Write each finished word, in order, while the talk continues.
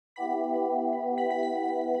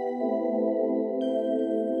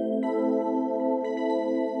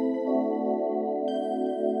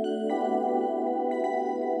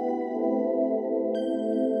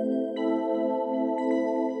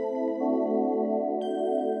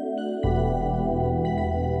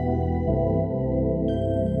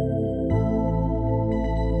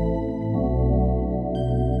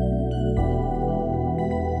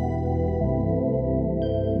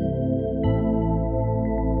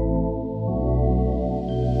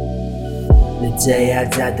day I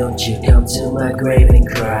die, don't you come to my grave and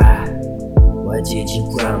cry. Why did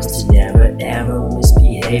you promise to never ever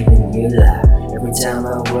misbehave when you lie? Every time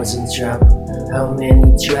I was in trouble, how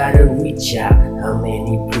many try to reach out? How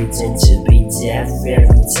many pretend to be deaf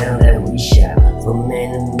every time that we shout? From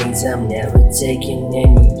enemies I'm never taking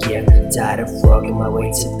any gift. Tired of walking my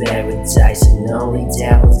way to paradise, and only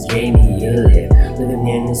devils gave me a lift. Living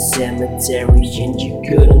in a cemetery and you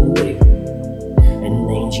couldn't leave. An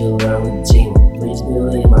angel or a demon, please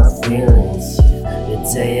believe my feelings.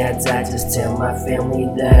 The day I die, just tell my family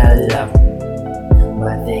that I love them.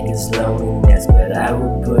 My thing is loneliness, but I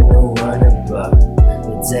would put no one above.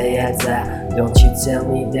 The day I die, don't you tell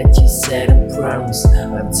me that you said a promise.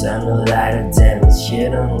 I've done a lot of damage, you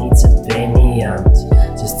don't need to pay me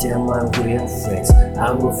homage. Just tell my real friends,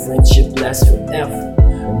 our friendship lasts forever,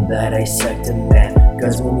 and that I suck the math,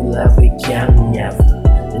 cause when we love we can't never.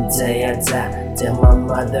 The day I die, tell my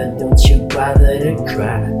mother, don't you bother to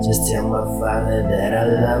cry. Just tell my father that I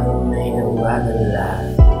love him, ain't no other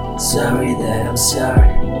lie. Sorry that I'm sorry,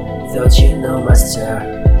 thought you know my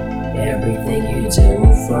story. Everything you do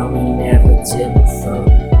for me never did before.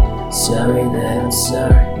 Sorry that I'm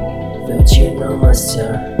sorry, thought you know my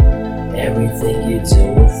story. Everything you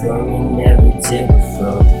do for me never did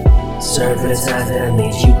before. Sorry for the times that I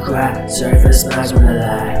made you cry. Sorry for the smiles when I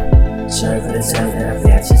lie. Sorry for the times that I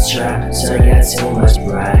failed to try. Sorry I got too much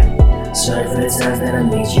pride. Sorry for the times that I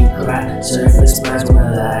made you cry. Sorry for the smiles when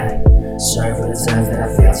I lie. Sorry for the times that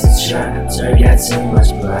I failed to try. Sorry I got too much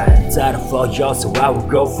pride. Tired of all y'all, so I will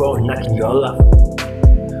go for knocking y'all up.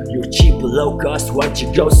 You're cheap or low cost, why'd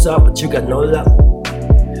you go so, but you got no love.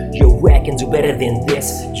 You're whack and do better than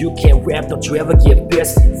this. You can't rap, don't you ever get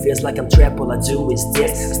pissed. Feels like I'm trapped, all I do is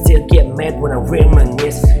this. I still get mad when I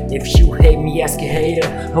reminisce. If you hate me, ask a hater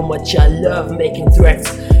how much I love making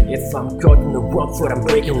threats. If I'm caught in the wrong foot, I'm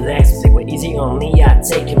breaking legs. They were easy on me, I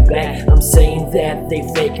take it back. I'm saying that they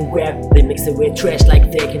fake and rap. They mix it with trash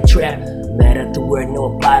like they can trap. Mad at the word,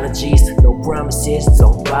 no apologies, no promises,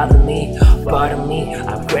 don't bother me. Pardon me,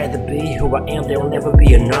 I'd rather be who I am, there'll never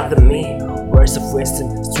be another me. Words of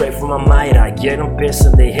wisdom, straight from my mind, I get them pissed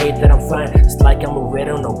and they hate that I'm fine. It's like I'm a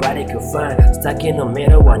riddle, nobody could find. Stuck in the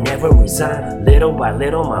middle, I never resign. Little by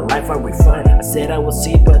little, my life I refine. I said I will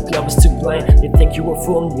see, but love is too blind. You think you a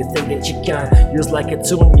fool, you think that you can. Use like a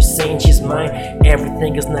tool, you're saying she's mine.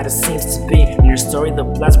 Everything is not as it seems to be. Your story, the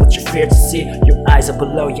plots, what you fear to see. Your eyes are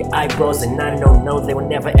below your eyebrows, and I know no, they will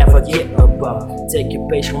never ever get above. Take your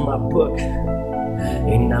page from my book,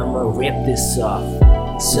 and I'ma rip this off.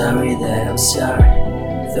 Sorry that I'm sorry,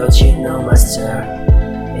 thought you know my story.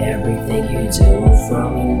 Everything you do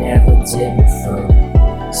for me never did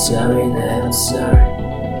before. Sorry that I'm sorry,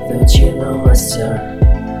 thought you know my story.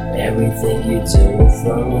 Everything you do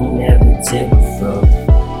for me never did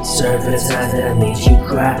before. Sorry for the times that I made you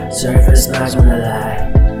cry. Sorry for the smiles when I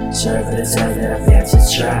lie. Sorry for the times that I failed to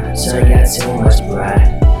try. Sorry I got too much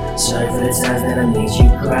pride. Sorry for the times that I made you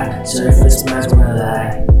cry. Sorry for the smiles when I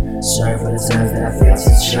lie. Sorry for the times that I failed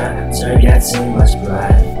to try. Sorry I got too much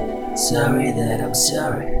pride. Sorry that I'm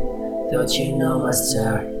sorry, thought you know my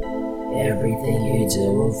story. Everything you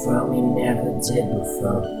do for me never did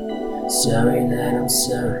before. Sorry that I'm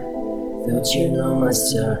sorry, thought you know my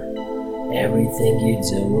story. Everything you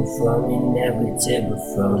do for me never did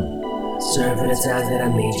before. Sorry for the times that I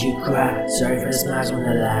made you cry. Sorry for the smiles when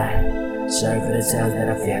I lie. Sorry for the times that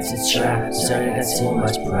I failed to try. Sorry I got too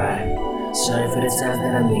much pride. Sorry for the times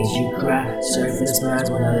that I made you cry. Sorry for the smiles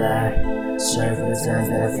when I lie. Sorry for the times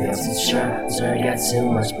that I failed to try. Sorry I got too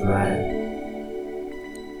much pride.